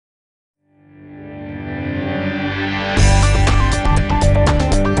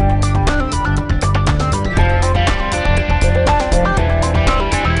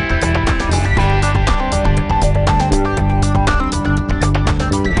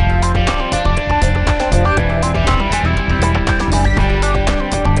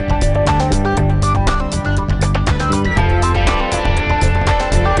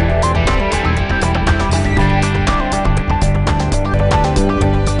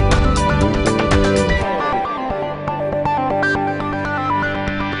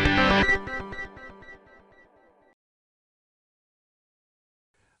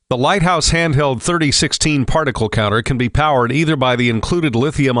The Lighthouse Handheld 3016 particle counter can be powered either by the included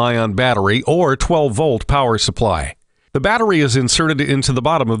lithium-ion battery or 12-volt power supply. The battery is inserted into the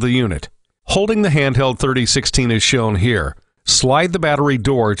bottom of the unit. Holding the Handheld 3016 as shown here, slide the battery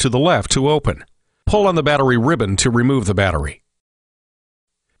door to the left to open. Pull on the battery ribbon to remove the battery.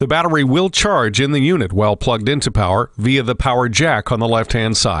 The battery will charge in the unit while plugged into power via the power jack on the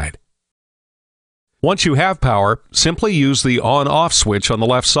left-hand side. Once you have power, simply use the on-off switch on the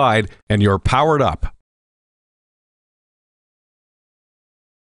left side and you're powered up.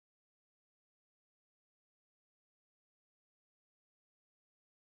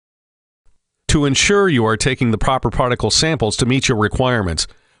 To ensure you are taking the proper particle samples to meet your requirements,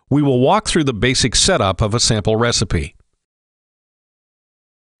 we will walk through the basic setup of a sample recipe.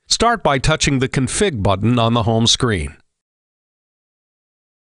 Start by touching the Config button on the home screen.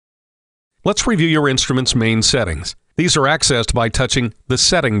 Let's review your instrument's main settings. These are accessed by touching the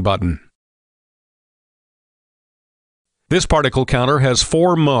Setting button. This particle counter has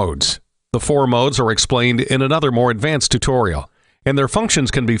 4 modes. The 4 modes are explained in another more advanced tutorial, and their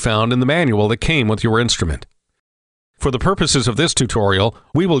functions can be found in the manual that came with your instrument. For the purposes of this tutorial,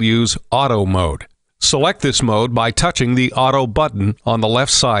 we will use Auto mode. Select this mode by touching the Auto button on the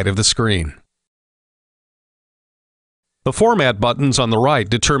left side of the screen. The Format buttons on the right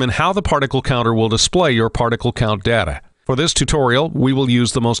determine how the particle counter will display your particle count data. For this tutorial, we will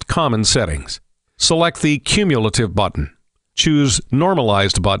use the most common settings. Select the Cumulative button. Choose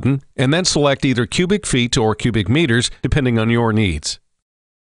Normalized button, and then select either cubic feet or cubic meters, depending on your needs.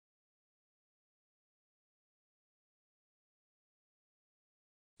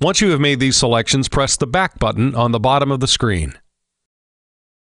 Once you have made these selections, press the Back button on the bottom of the screen.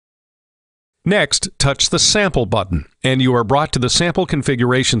 Next, touch the Sample button, and you are brought to the sample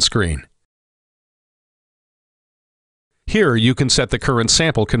configuration screen. Here you can set the current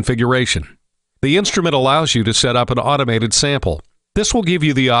sample configuration. The instrument allows you to set up an automated sample. This will give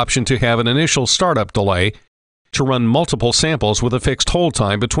you the option to have an initial startup delay, to run multiple samples with a fixed hold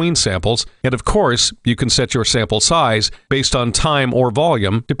time between samples, and of course, you can set your sample size based on time or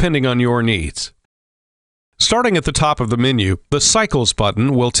volume, depending on your needs. Starting at the top of the menu, the Cycles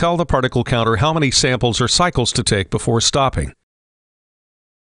button will tell the particle counter how many samples or cycles to take before stopping.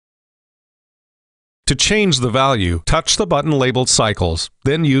 To change the value, touch the button labeled Cycles,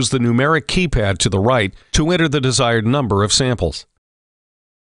 then use the numeric keypad to the right to enter the desired number of samples.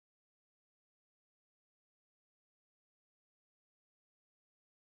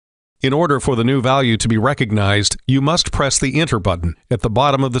 In order for the new value to be recognized, you must press the Enter button at the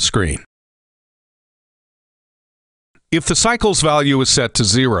bottom of the screen. If the cycles value is set to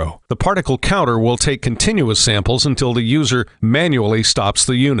 0, the particle counter will take continuous samples until the user manually stops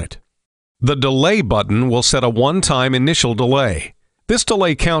the unit. The Delay button will set a one-time initial delay. This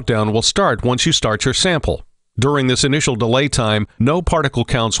delay countdown will start once you start your sample. During this initial delay time, no particle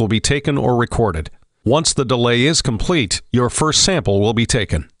counts will be taken or recorded. Once the delay is complete, your first sample will be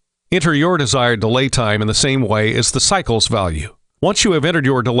taken. Enter your desired delay time in the same way as the cycles value. Once you have entered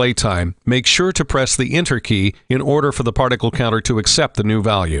your delay time, make sure to press the Enter key in order for the particle counter to accept the new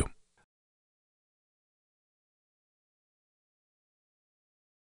value.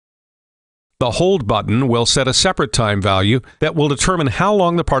 The Hold button will set a separate time value that will determine how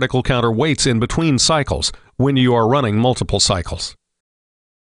long the particle counter waits in between cycles when you are running multiple cycles.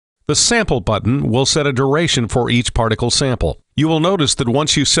 The Sample button will set a duration for each particle sample. You will notice that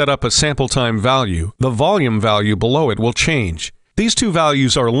once you set up a sample time value, the volume value below it will change. These two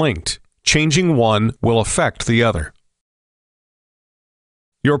values are linked. Changing one will affect the other.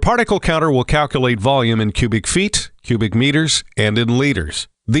 Your particle counter will calculate volume in cubic feet, cubic meters, and in liters.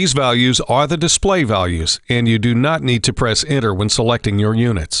 These values are the display values, and you do not need to press Enter when selecting your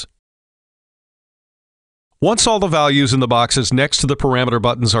units. Once all the values in the boxes next to the parameter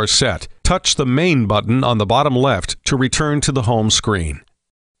buttons are set, touch the Main button on the bottom left to return to the home screen.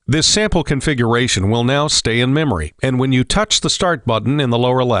 This sample configuration will now stay in memory, and when you touch the Start button in the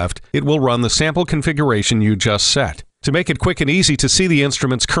lower left, it will run the sample configuration you just set. To make it quick and easy to see the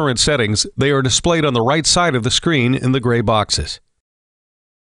instrument's current settings, they are displayed on the right side of the screen in the gray boxes.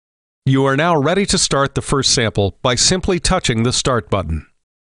 You are now ready to start the first sample by simply touching the Start button.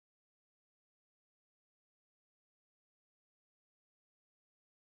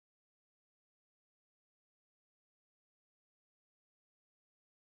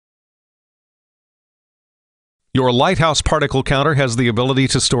 Your Lighthouse particle counter has the ability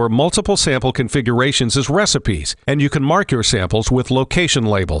to store multiple sample configurations as recipes, and you can mark your samples with location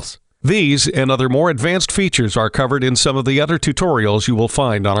labels. These and other more advanced features are covered in some of the other tutorials you will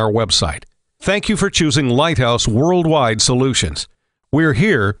find on our website. Thank you for choosing Lighthouse Worldwide Solutions. We're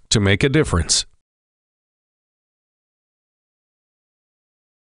here to make a difference.